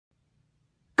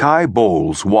Kai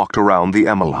Bowles walked around the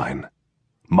Emmeline.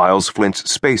 Miles Flint's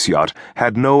space yacht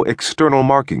had no external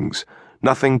markings,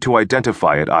 nothing to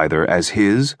identify it either as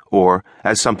his or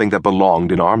as something that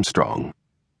belonged in Armstrong.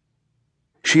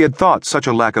 She had thought such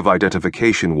a lack of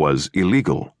identification was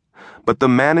illegal, but the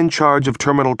man in charge of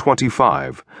Terminal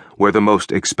 25, where the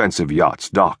most expensive yachts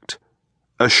docked,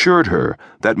 assured her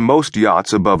that most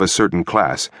yachts above a certain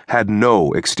class had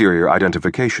no exterior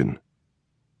identification.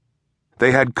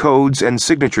 They had codes and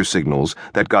signature signals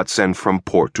that got sent from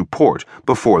port to port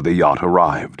before the yacht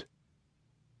arrived.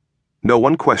 No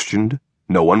one questioned,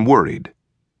 no one worried,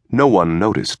 no one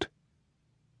noticed,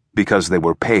 because they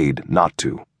were paid not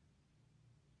to.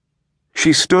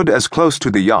 She stood as close to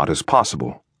the yacht as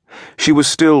possible. She was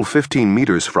still 15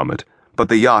 meters from it, but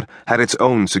the yacht had its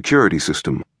own security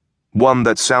system, one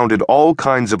that sounded all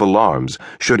kinds of alarms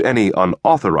should any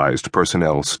unauthorized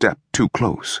personnel step too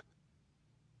close.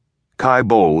 Kai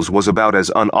Bowles was about as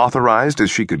unauthorized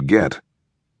as she could get.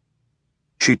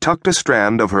 She tucked a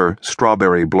strand of her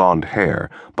strawberry blonde hair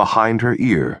behind her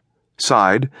ear,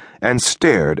 sighed, and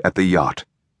stared at the yacht.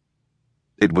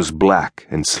 It was black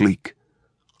and sleek,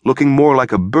 looking more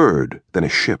like a bird than a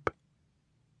ship.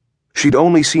 She'd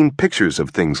only seen pictures of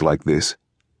things like this,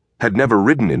 had never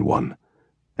ridden in one,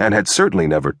 and had certainly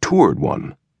never toured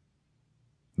one.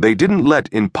 They didn't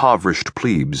let impoverished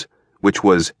plebes, which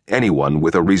was anyone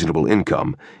with a reasonable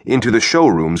income, into the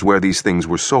showrooms where these things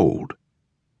were sold.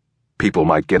 People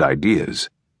might get ideas.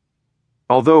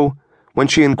 Although, when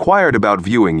she inquired about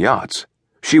viewing yachts,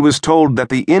 she was told that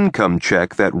the income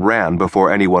check that ran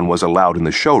before anyone was allowed in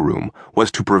the showroom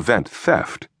was to prevent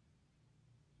theft.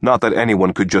 Not that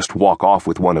anyone could just walk off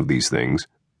with one of these things.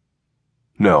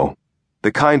 No,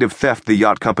 the kind of theft the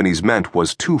yacht companies meant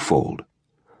was twofold.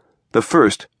 The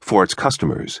first, for its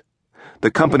customers. The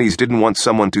companies didn't want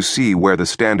someone to see where the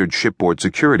standard shipboard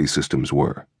security systems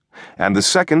were. And the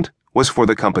second was for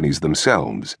the companies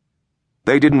themselves.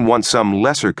 They didn't want some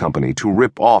lesser company to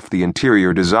rip off the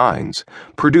interior designs,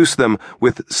 produce them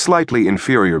with slightly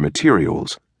inferior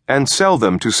materials, and sell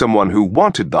them to someone who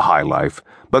wanted the high life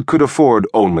but could afford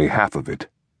only half of it.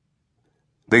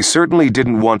 They certainly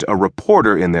didn't want a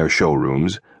reporter in their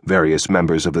showrooms, various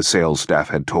members of the sales staff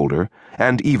had told her,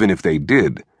 and even if they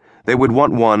did, they would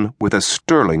want one with a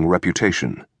sterling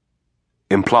reputation.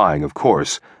 Implying, of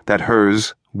course, that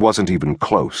hers wasn't even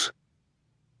close.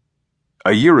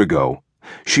 A year ago,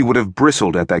 she would have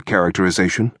bristled at that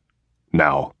characterization.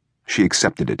 Now, she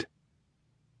accepted it.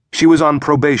 She was on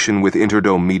probation with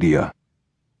Interdome Media.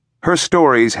 Her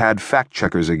stories had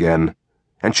fact-checkers again,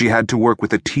 and she had to work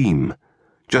with a team,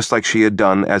 just like she had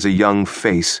done as a young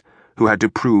face who had to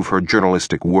prove her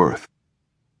journalistic worth.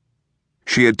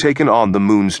 She had taken on the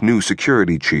Moon's new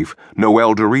security chief,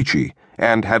 Noel DeRicci,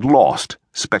 and had lost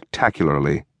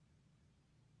spectacularly.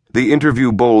 The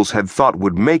interview Bowles had thought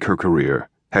would make her career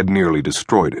had nearly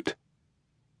destroyed it.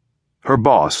 Her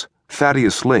boss,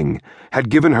 Thaddeus Ling, had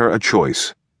given her a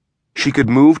choice. She could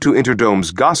move to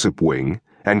Interdome's gossip wing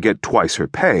and get twice her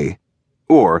pay,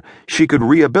 or she could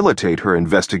rehabilitate her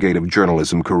investigative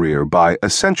journalism career by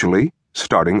essentially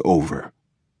starting over.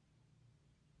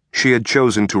 She had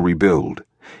chosen to rebuild,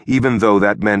 even though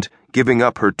that meant giving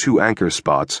up her 2 anchor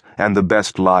spots and the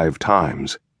best live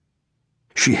times.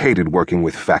 She hated working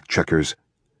with fact-checkers.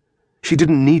 She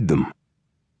didn't need them.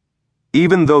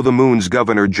 Even though the Moon's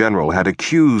Governor-General had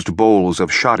accused Bowles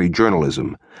of shoddy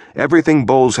journalism, everything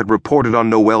Bowles had reported on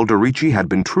Noel DeRicci had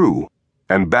been true,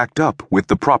 and backed up with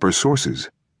the proper sources.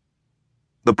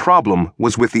 The problem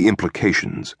was with the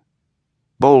implications.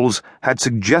 Bowles had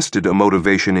suggested a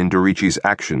motivation in DeRicci's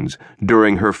actions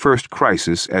during her first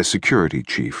crisis as security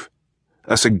chief,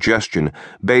 a suggestion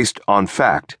based on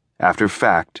fact after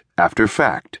fact after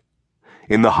fact.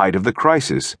 In the height of the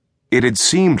crisis, it had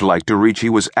seemed like DeRicci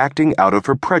was acting out of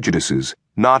her prejudices,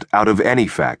 not out of any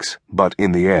facts, but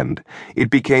in the end,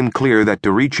 it became clear that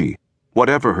DeRicci,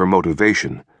 whatever her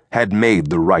motivation, had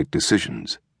made the right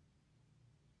decisions.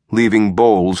 Leaving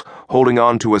Bowles holding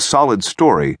on to a solid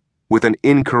story with an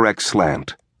incorrect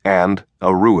slant and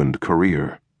a ruined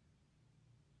career.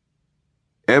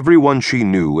 Everyone she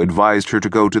knew advised her to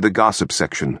go to the gossip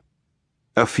section.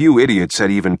 A few idiots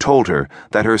had even told her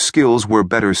that her skills were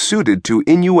better suited to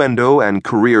innuendo and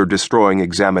career-destroying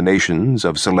examinations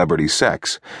of celebrity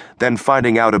sex than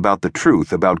finding out about the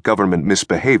truth about government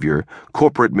misbehavior,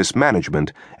 corporate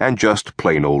mismanagement, and just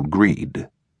plain old greed.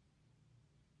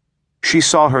 She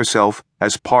saw herself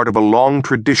as part of a long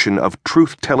tradition of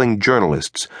truth-telling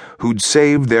journalists who'd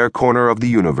saved their corner of the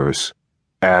universe,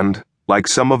 and, like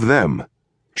some of them,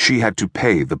 she had to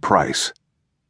pay the price.